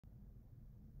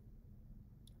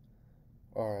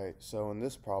Alright, so in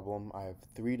this problem, I have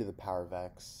 3 to the power of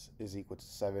x is equal to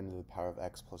 7 to the power of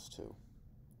x plus 2.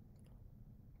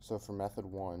 So for method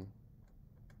 1,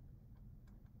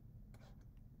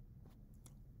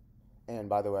 and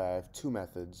by the way, I have 2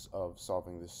 methods of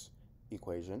solving this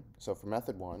equation. So for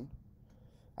method 1,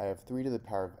 I have 3 to the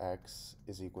power of x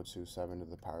is equal to 7 to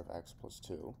the power of x plus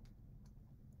 2.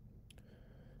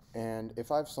 And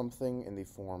if I have something in the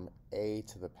form a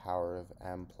to the power of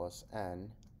m plus n,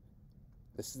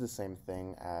 this is the same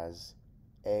thing as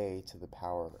a to the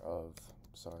power of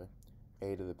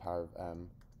m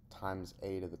times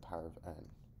a to the power of n.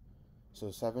 So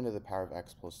 7 to the power of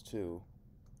x plus 2,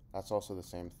 that's also the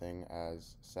same thing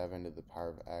as 7 to the power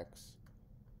of x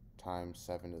times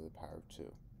 7 to the power of 2.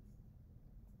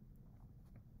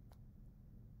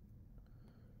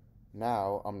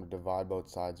 Now I'm going to divide both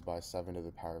sides by 7 to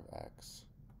the power of x.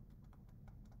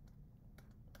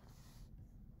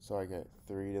 So I get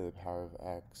 3 to the power of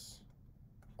x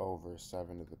over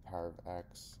 7 to the power of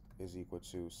x is equal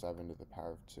to 7 to the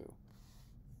power of 2.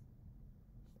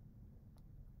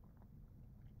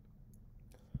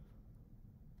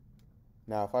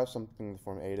 Now if I have something in the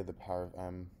form a to the power of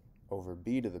m over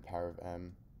b to the power of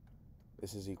m,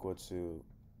 this is equal to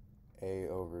a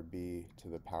over b to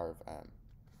the power of m.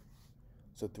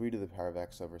 So 3 to the power of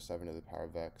x over 7 to the power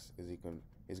of x is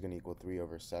going to equal 3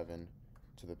 over 7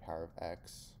 to the power of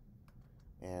x.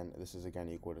 And this is again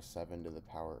equal to 7 to the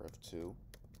power of 2.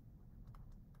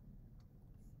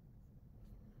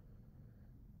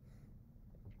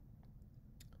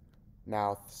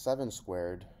 Now 7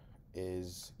 squared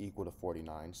is equal to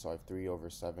 49, so I have 3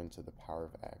 over 7 to the power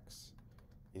of x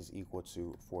is equal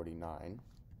to 49.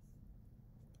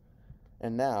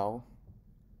 And now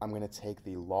I'm going to take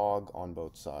the log on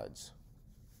both sides.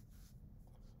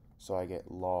 So I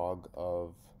get log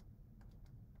of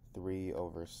 3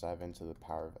 over 7 to the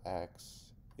power of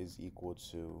x is equal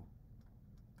to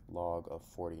log of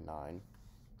 49.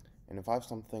 And if I have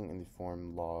something in the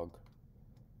form log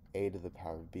a to the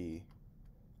power of b,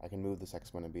 I can move this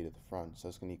exponent b to the front, so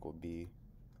it's going to equal b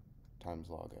times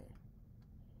log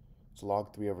a. So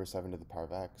log 3 over 7 to the power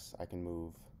of x, I can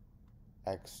move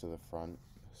x to the front,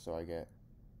 so I get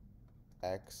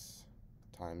x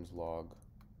times log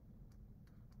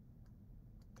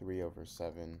 3 over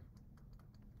 7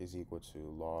 is equal to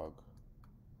log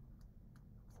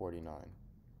 49.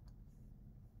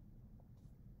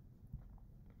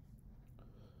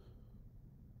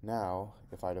 Now,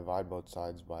 if I divide both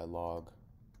sides by log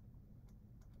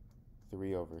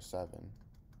 3 over 7,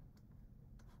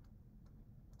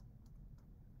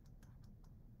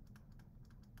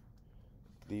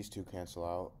 these two cancel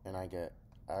out, and I get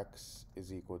x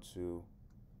is equal to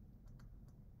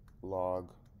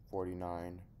log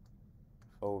 49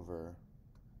 over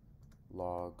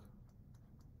log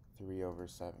 3 over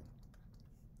 7.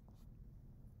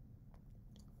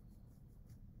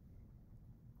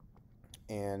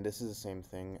 And this is the same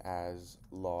thing as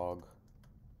log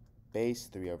base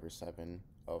 3 over 7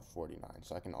 of 49.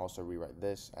 So I can also rewrite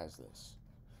this as this.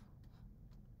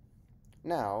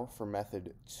 Now, for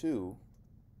method 2,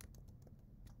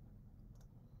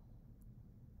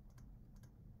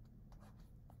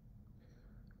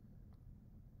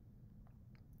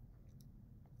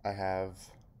 I have,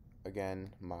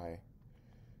 again, my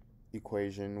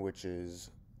equation, which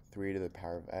is 3 to the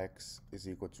power of x is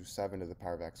equal to 7 to the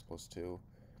power of x plus 2.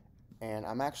 And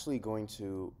I'm actually going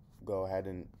to go ahead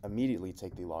and immediately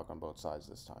take the log on both sides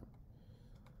this time.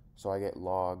 So I get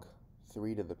log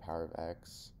 3 to the power of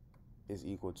x is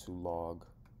equal to log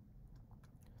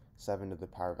 7 to the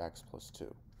power of x plus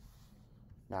 2.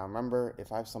 Now remember,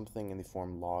 if I have something in the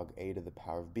form log a to the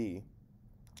power of b,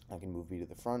 I can move b to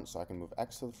the front, so I can move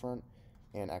x to the front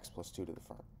and x plus 2 to the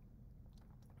front.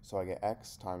 So I get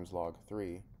x times log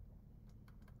 3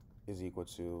 is equal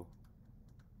to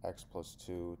x plus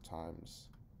 2 times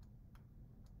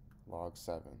log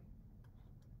 7.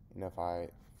 And if I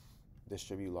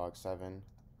distribute log 7,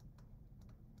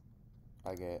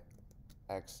 I get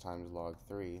x times log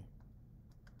 3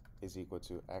 is equal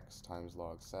to x times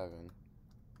log 7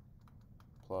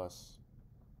 plus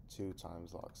 2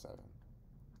 times log 7.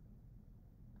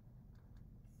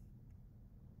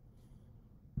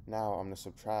 Now I'm going to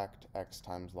subtract x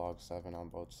times log 7 on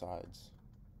both sides.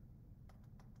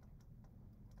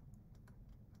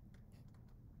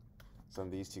 So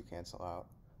these two cancel out,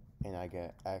 and I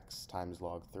get x times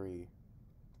log 3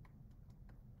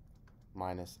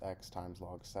 minus x times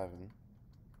log 7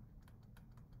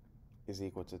 is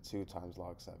equal to 2 times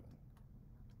log 7.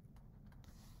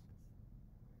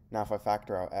 Now if I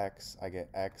factor out x, I get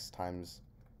x times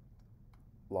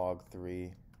log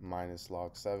 3 minus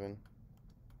log 7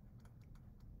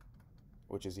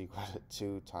 which is equal to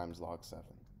 2 times log 7.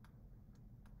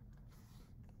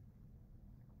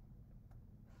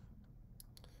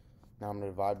 Now I'm going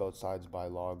to divide both sides by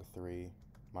log 3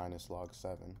 minus log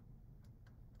 7.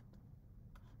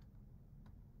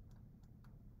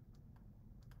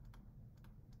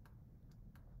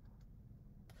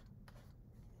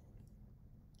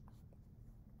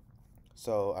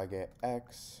 So I get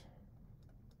x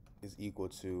is equal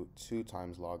to 2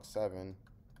 times log 7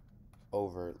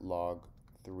 over log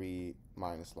 3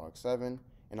 minus log 7.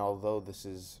 And although this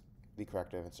is the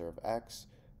correct answer of x,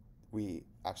 we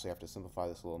actually have to simplify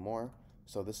this a little more.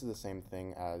 So this is the same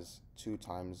thing as 2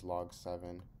 times log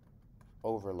 7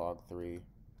 over log 3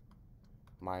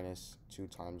 minus 2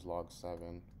 times log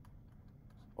 7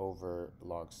 over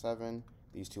log 7.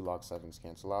 These two log 7s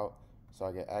cancel out. So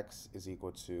I get x is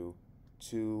equal to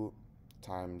 2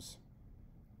 times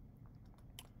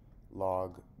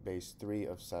log base 3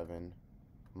 of 7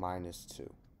 minus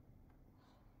 2.